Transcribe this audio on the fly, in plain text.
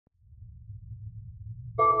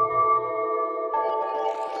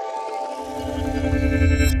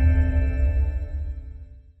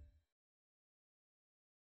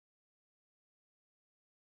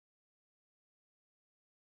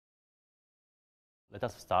Let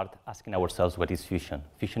us start asking ourselves what is fusion.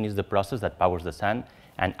 Fusion is the process that powers the sun,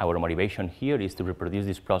 and our motivation here is to reproduce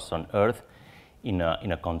this process on Earth in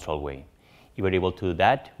a controlled way. If we're able to do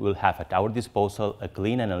that, we'll have at our disposal a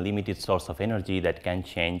clean and unlimited source of energy that can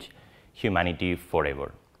change humanity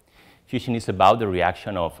forever. Fusion is about the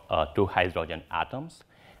reaction of two hydrogen atoms,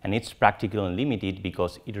 and it's practically unlimited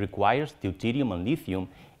because it requires deuterium and lithium,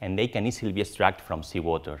 and they can easily be extracted from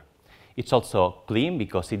seawater. It's also clean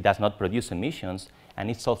because it does not produce emissions, and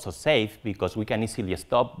it's also safe because we can easily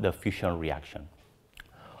stop the fusion reaction.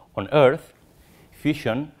 On Earth,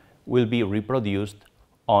 fusion will be reproduced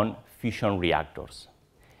on fusion reactors.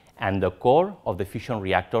 And the core of the fusion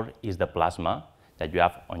reactor is the plasma that you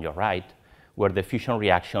have on your right, where the fusion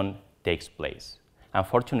reaction takes place.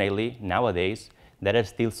 Unfortunately, nowadays, there are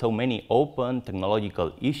still so many open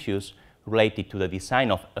technological issues related to the design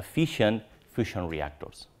of efficient fusion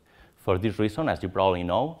reactors. For this reason, as you probably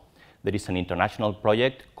know, there is an international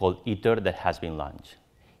project called ITER that has been launched.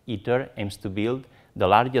 ITER aims to build the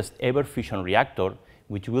largest ever fusion reactor,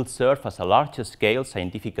 which will serve as a large-scale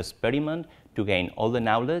scientific experiment to gain all the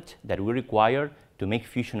knowledge that we require to make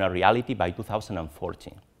fusion a reality by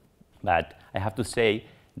 2014. But I have to say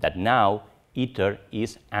that now ITER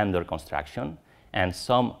is under construction, and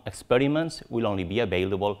some experiments will only be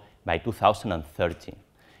available by 2030.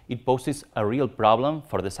 It poses a real problem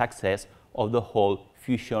for the success of the whole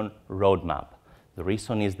fusion roadmap. The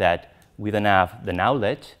reason is that we don't have the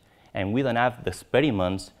knowledge and we don't have the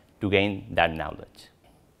experiments to gain that knowledge.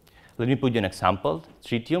 Let me put you an example.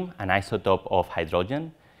 Tritium, an isotope of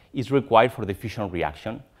hydrogen, is required for the fusion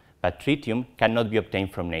reaction, but tritium cannot be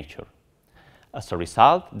obtained from nature. As a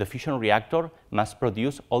result, the fusion reactor must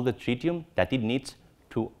produce all the tritium that it needs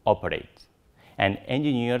to operate. And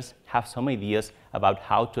engineers have some ideas about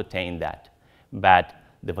how to attain that. But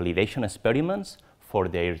the validation experiments for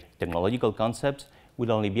their technological concepts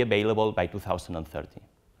will only be available by 2030.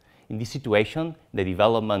 In this situation, the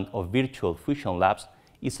development of virtual fusion labs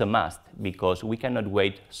is a must because we cannot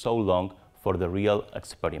wait so long for the real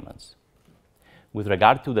experiments. With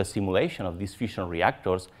regard to the simulation of these fusion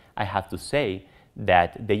reactors, I have to say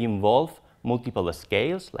that they involve multiple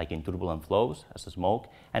scales, like in turbulent flows, as smoke,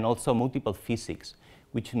 and also multiple physics,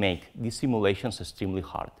 which make these simulations extremely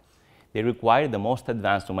hard. They require the most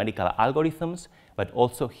advanced numerical algorithms, but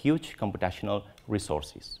also huge computational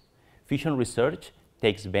resources. Fusion research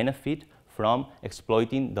takes benefit from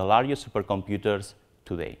exploiting the largest supercomputers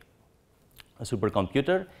today. A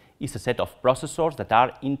supercomputer is a set of processors that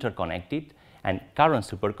are interconnected, and current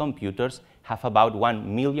supercomputers have about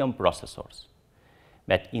 1 million processors.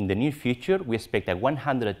 But in the near future, we expect a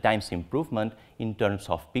 100 times improvement in terms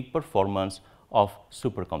of peak performance of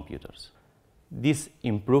supercomputers. This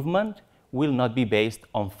improvement will not be based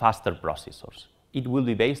on faster processors. It will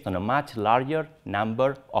be based on a much larger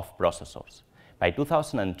number of processors. By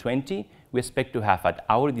 2020, we expect to have at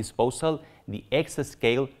our disposal the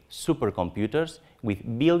exascale supercomputers with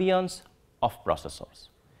billions of processors.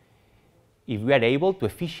 If we are able to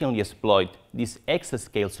efficiently exploit these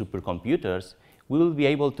exascale supercomputers, we will be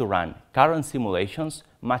able to run current simulations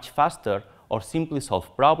much faster or simply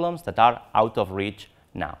solve problems that are out of reach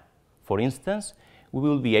now. For instance, we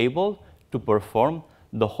will be able to perform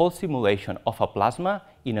the whole simulation of a plasma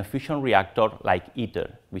in a fusion reactor like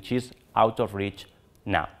ITER, which is out of reach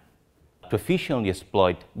now. To efficiently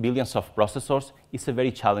exploit billions of processors is a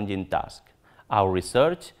very challenging task. Our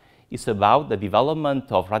research is about the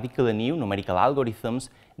development of radically new numerical algorithms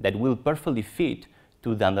that will perfectly fit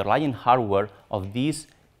to the underlying hardware of these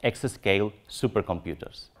exascale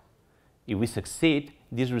supercomputers. If we succeed,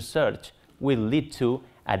 this research will lead to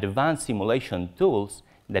advanced simulation tools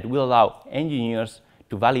that will allow engineers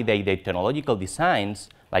to validate their technological designs,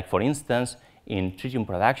 like for instance in tritium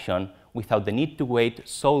production, without the need to wait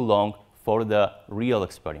so long for the real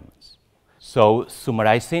experiments. So,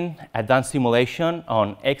 summarizing, advanced simulation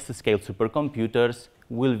on exascale supercomputers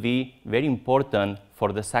will be very important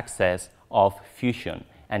for the success of fusion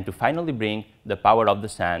and to finally bring the power of the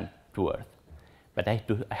sun to Earth. But I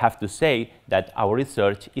have to say that our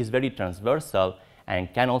research is very transversal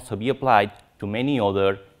and can also be applied to many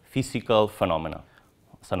other physical phenomena.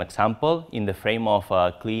 As an example, in the frame of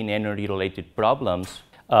clean energy-related problems,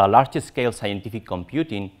 large-scale scientific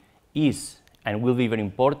computing is and will be very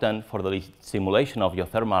important for the simulation of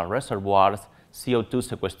geothermal reservoirs, CO2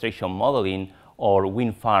 sequestration modeling, or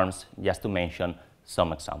wind farms, just to mention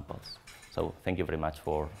some examples. So thank you very much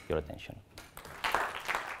for your attention.